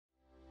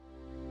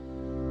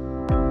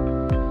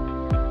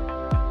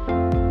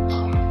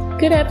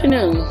Good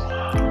afternoon.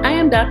 I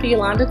am Dr.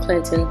 Yulanda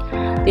Clinton,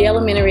 the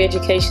Elementary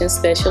Education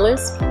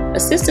Specialist,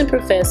 Assistant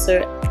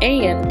Professor,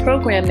 and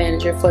Program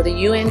Manager for the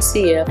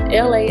UNCF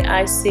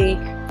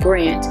LAIC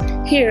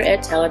grant here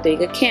at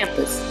Talladega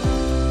campus.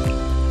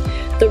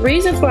 The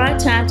reason for our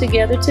time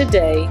together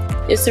today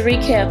is to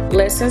recap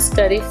Lesson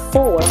Study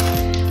 4,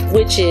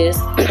 which is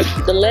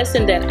the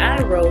lesson that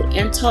I wrote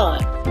and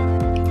taught.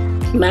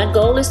 My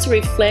goal is to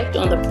reflect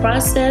on the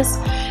process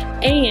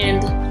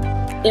and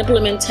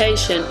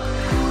implementation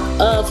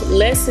of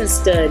lesson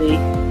study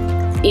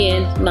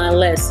in my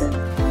lesson.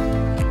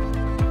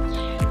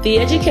 The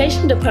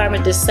Education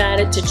Department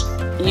decided to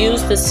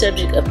use the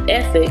subject of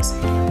ethics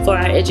for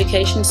our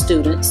education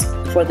students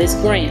for this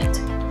grant.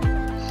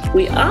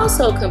 We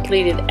also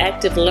completed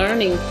active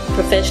learning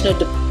professional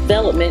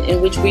development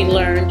in which we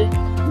learned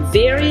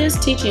various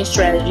teaching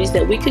strategies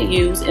that we could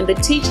use in the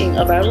teaching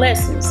of our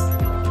lessons.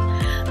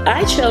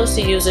 I chose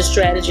to use a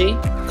strategy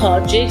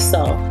called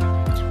Jigsaw,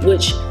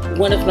 which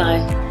one of my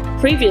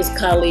previous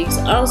colleagues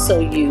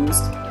also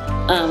used,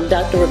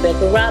 Dr.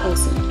 Rebecca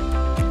Robinson.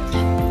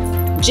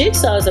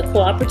 Jigsaw is a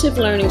cooperative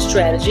learning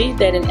strategy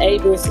that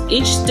enables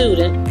each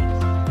student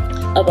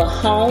of a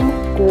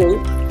home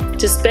group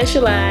to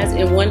specialize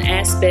in one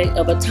aspect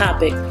of a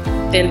topic.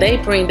 Then they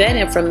bring that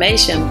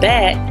information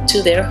back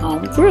to their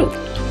home group.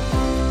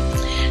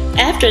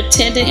 After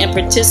attending and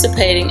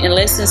participating in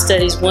lesson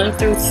studies 1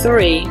 through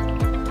 3,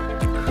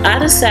 I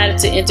decided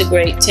to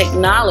integrate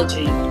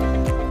technology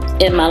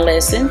in my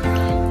lesson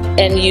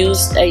and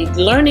used a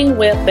learning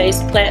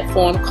web-based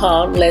platform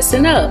called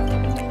Lesson Up.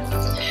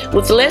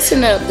 With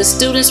Lesson Up, the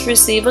students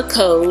receive a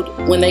code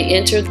when they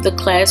enter the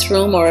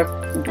classroom or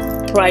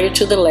prior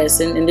to the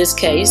lesson, in this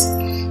case,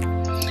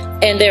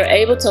 and they're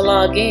able to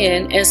log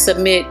in and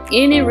submit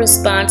any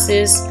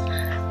responses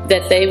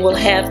that they will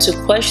have to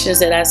questions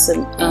that I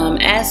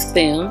ask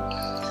them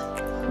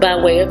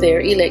by way of their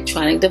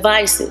electronic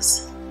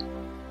devices.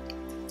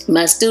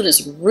 My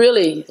students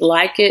really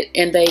like it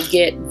and they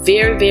get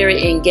very,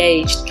 very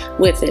engaged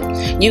with it.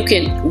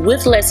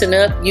 With Lesson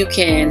Up, you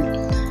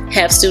can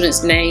have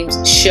students' names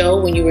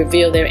show when you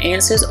reveal their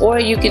answers, or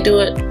you can do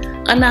it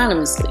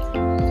anonymously.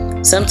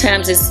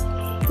 Sometimes it's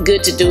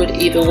good to do it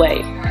either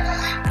way.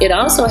 It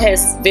also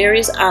has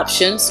various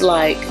options,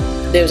 like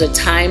there's a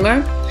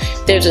timer,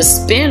 there's a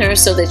spinner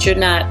so that you're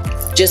not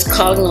just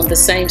calling on the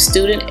same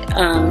student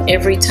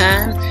every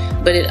time,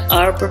 but it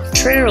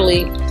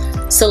arbitrarily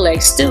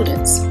selects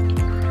students.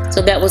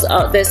 So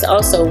that's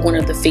also one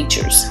of the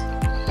features.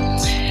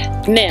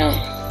 Now,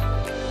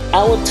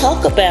 I will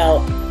talk about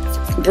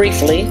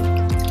briefly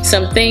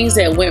some things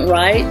that went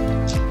right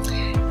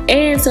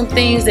and some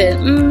things that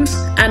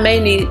I may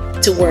need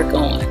to work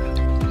on.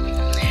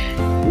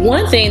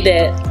 One thing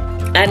that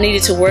I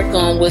needed to work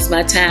on was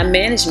my time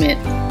management.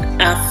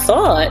 I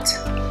thought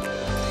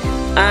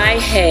I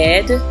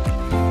had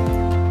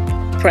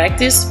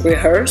practiced,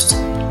 rehearsed,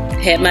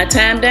 had my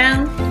time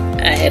down.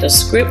 I had a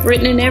script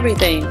written and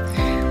everything.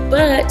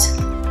 But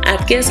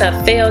I guess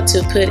I failed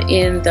to put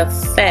in the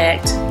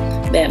fact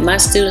that my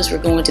students were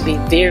going to be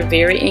very,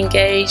 very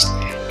engaged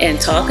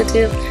and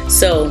talkative.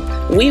 So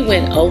we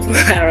went over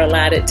our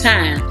allotted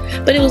time.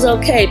 But it was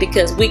okay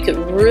because we could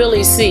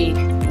really see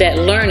that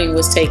learning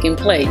was taking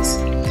place.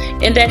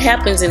 And that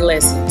happens in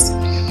lessons.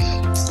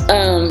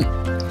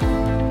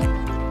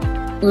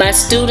 My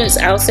students,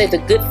 I'll say the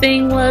good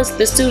thing was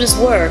the students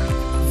were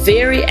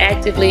very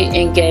actively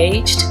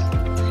engaged.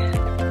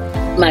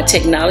 My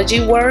technology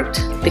worked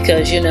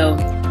because,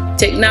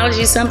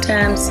 technology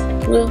sometimes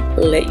will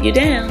let you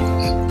down.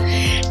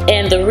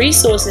 And the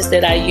resources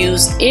that I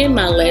used in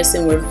my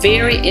lesson were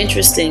very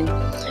interesting,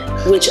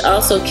 which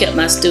also kept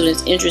my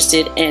students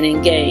interested and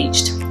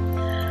engaged.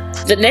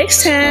 The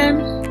next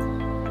time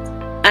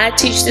I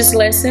teach this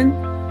lesson,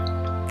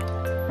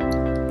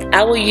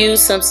 I will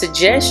use some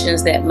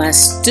suggestions that my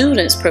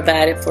students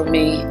provided for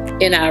me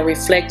in our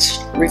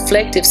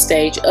reflective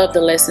stage of the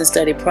lesson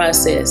study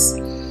process.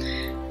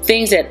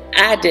 Things that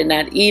I did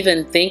not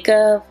even think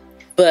of,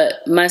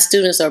 but my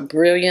students are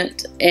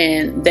brilliant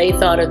and they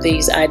thought of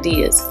these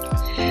ideas.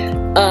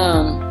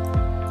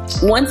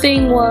 One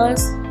thing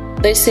was,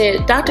 they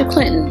said, Dr.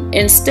 Clinton,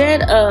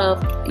 instead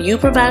of you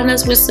providing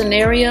us with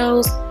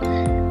scenarios,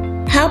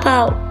 how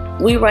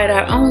about we write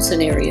our own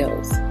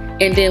scenarios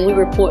and then we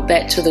report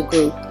back to the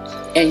group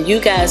and you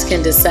guys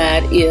can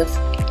decide if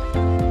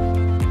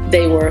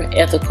they were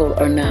ethical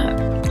or not.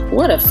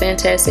 What a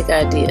fantastic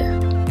idea.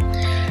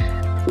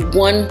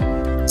 One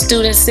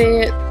student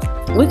said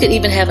we could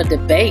even have a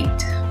debate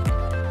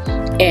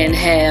and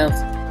have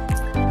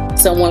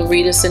someone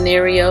read a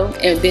scenario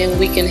and then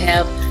we can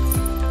have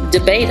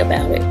debate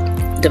about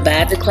it.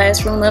 Divide the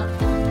classroom up,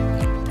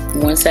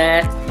 one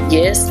side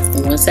yes,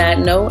 one side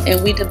no,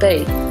 and we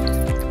debate.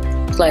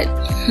 It's like,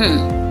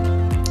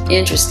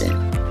 interesting.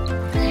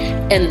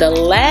 And the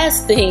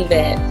last thing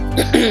that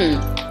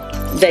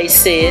they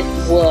said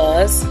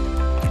was,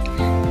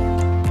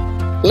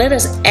 let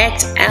us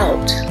act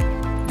out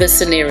the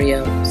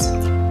scenarios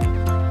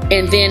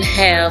and then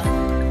have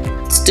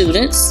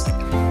students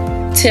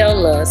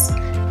tell us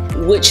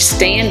which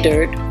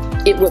standard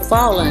it would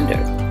fall under.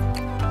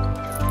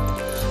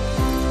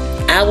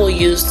 I will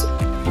use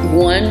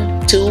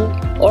 1, 2,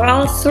 or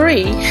all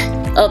 3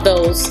 of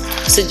those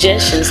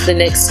suggestions the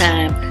next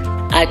time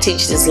I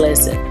teach this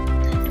lesson.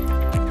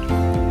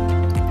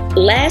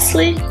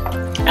 Lastly,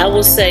 I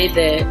will say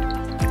that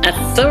I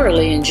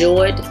thoroughly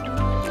enjoyed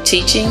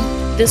teaching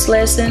this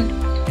lesson.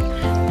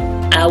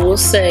 I will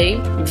say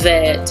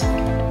that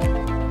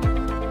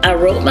I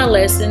wrote my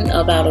lesson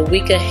about a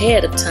week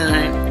ahead of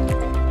time,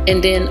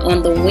 and then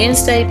on the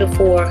Wednesday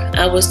before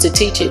I was to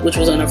teach it, which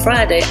was on a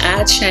Friday,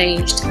 I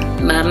changed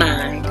my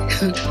mind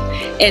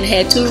and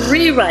had to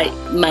rewrite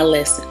my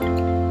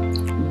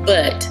lesson.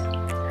 But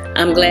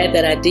I'm glad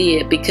that I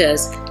did,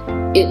 because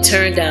it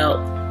turned out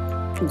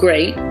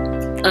great,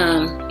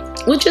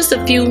 with just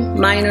a few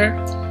minor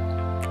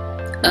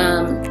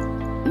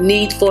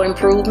need for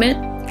improvement.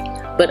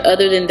 But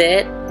other than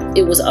that,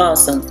 it was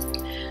awesome.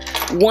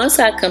 Once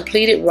I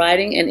completed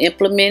writing and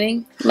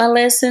implementing my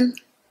lesson,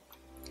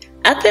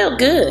 I felt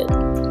good.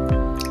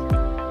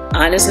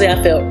 Honestly,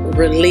 I felt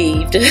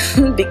relieved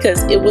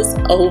because it was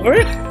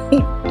over.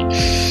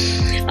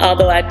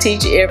 Although I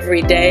teach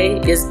every day,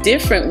 it's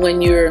different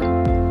when you're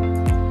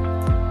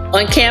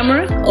on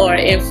camera or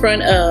in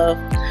front of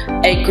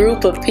a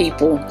group of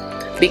people,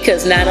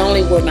 because not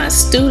only were my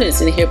students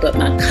in here, but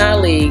my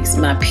colleagues,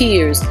 my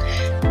peers,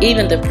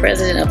 even the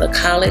president of the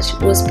college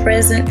was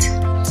present.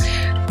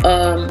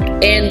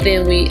 And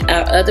then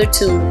our other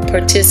 2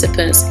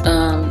 participants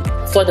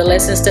for the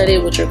lesson study,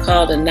 which are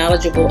called a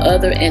knowledgeable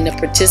other and the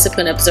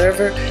participant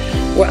observer,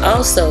 were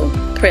also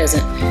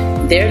present.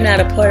 They're not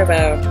a part of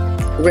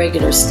our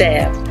regular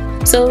staff.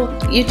 So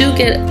you do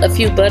get a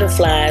few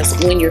butterflies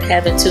when you're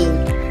having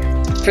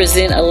to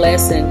present a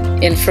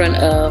lesson in front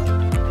of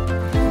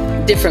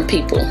different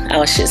people,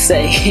 I should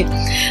say.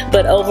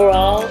 But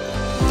overall,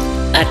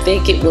 I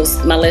think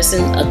my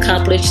lesson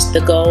accomplished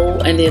the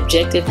goal and the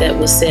objective that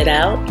was set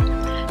out,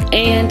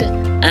 and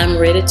I'm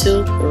ready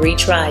to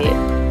retry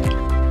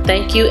it.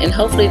 Thank you, and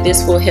hopefully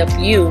this will help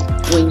you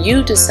when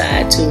you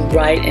decide to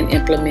write and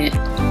implement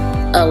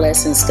a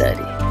lesson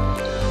study.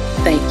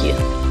 Thank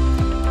you.